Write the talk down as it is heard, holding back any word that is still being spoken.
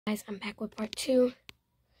Guys, I'm back with part 2.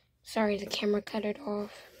 Sorry, the camera cut it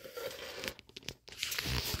off.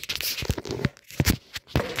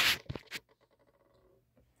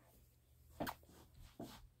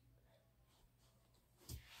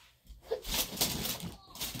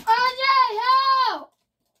 RJ, help!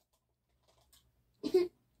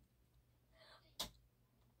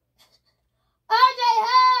 RJ,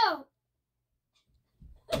 help!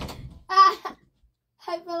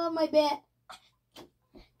 I fell on my bed.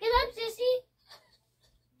 Get up, sissy.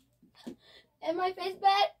 Is my face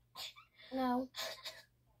bad? No.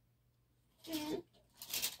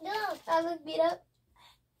 No. I look beat up?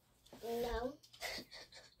 No.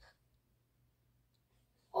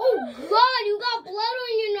 Oh God, you got blood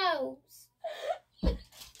on your nose.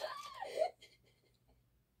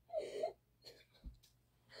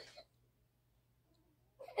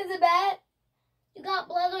 Is it bad? You got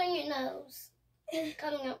blood on your nose. It's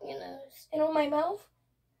coming out your nose. And on my mouth?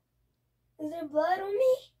 Is there blood on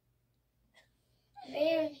me?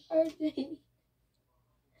 There.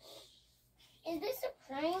 Is this a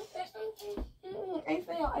prank or something?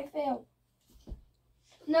 I failed.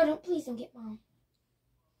 No, don't, please don't get Mom.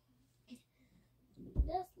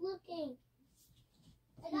 Just looking.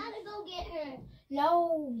 I gotta go get her.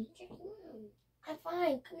 No. I'm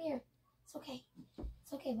fine. Come here. It's okay.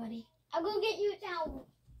 It's okay, buddy. I'll go get you a towel.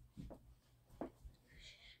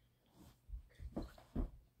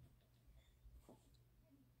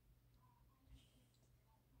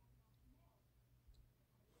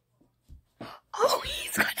 Oh,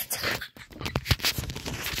 he's gonna die.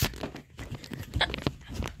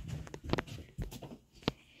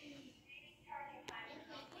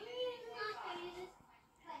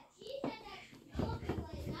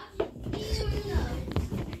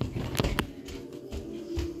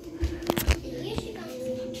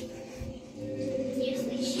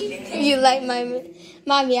 You like my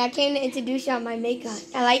mommy? I came to introduce you on my makeup.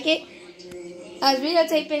 I like it. I was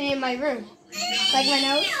videotaping it in my room. Like my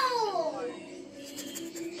nose.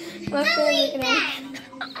 My friend looking at me.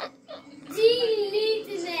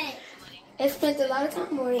 I spent a lot of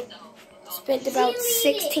time on it. Spent about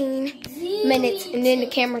 16 minutes, and then the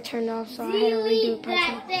camera turned off, so I had to redo it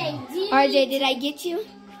part 2. RJ, did I get you?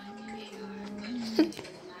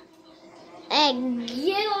 Hey,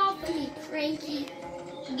 get off of me, cranky.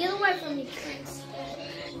 Get away from me, cranky.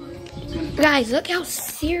 Guys, look how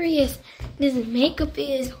serious this makeup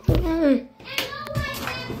is. Hold on.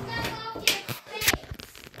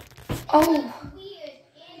 Oh.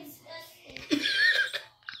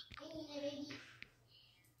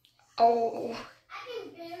 Oh.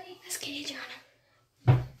 Let's get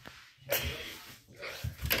Adriana.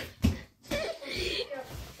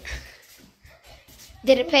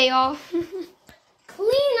 Did it pay off?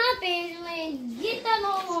 Clean up, Angela, and get that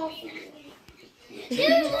all off.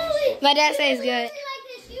 My dad says it's good.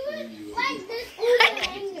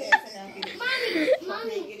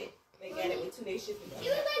 Mommy. They got it with 2 days shipping. She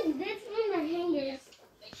was like this on her hangers.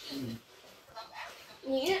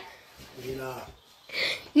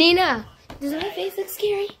 Nina, does my face look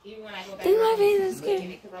scary? Does my face look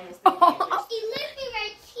scary? Oh. You licked me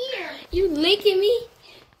right here. You licking me?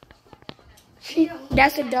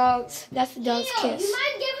 That's the dog's kiss. You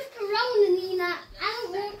might give us Corona, Nina. I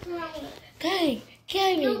don't want Corona. Okay,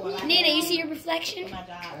 kill me. Nina, you see your reflection?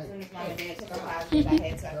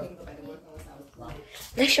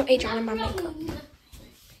 Let's show Adriana my makeup.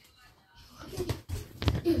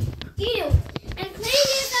 Ew. And clean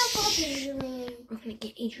yourself up, Adriana. We're gonna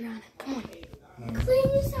get Adriana. Come on. Clean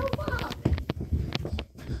yourself up.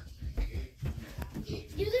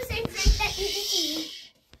 Do the same trick that you did to me.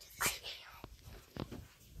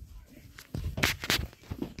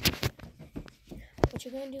 What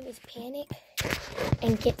you're gonna do is panic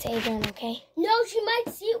and get to Adriana, okay? No, she might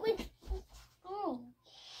see it with... Oh.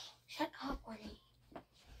 Shut up, Arnie.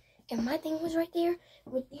 If my thing was right there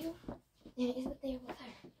with you, then it is right there with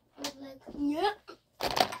her. I was like, yeah. I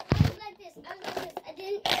was like this. I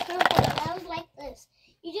didn't snowboard. I was like this.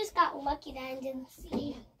 You just got lucky that I didn't see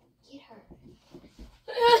you. Get her.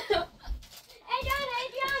 Adriana!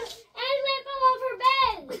 Angela fell off her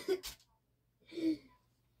bed!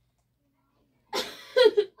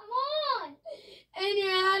 Come on!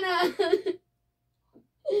 Adriana!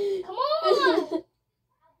 Come on!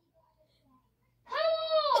 Come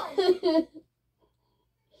on!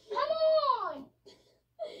 Come on!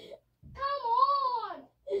 Come on!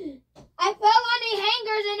 I fell on the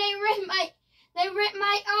hangers and they ripped my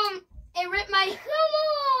come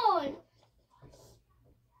on!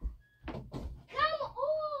 Come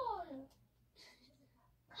on!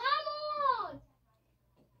 Come on!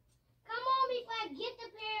 Come on before I get the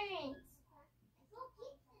parents.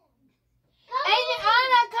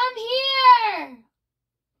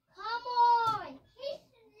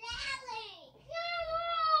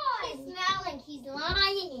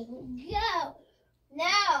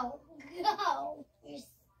 No.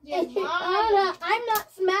 I'm not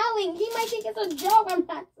smiling. He might think it's a joke. I'm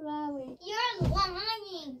not smiling. You're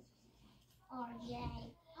lying. RJ.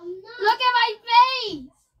 I'm not. Look at my face.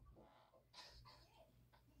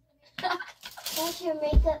 That's your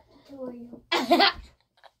makeup tutorial. I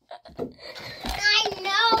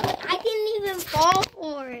know. I didn't even fall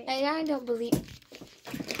for it. And I don't believe.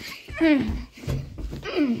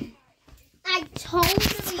 I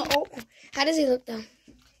totally. Oh, how does he look though?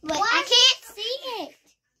 But I can't see it.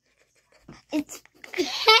 It's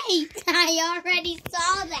fake. I already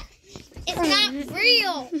saw that. It's not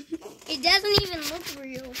real. It doesn't even look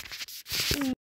real.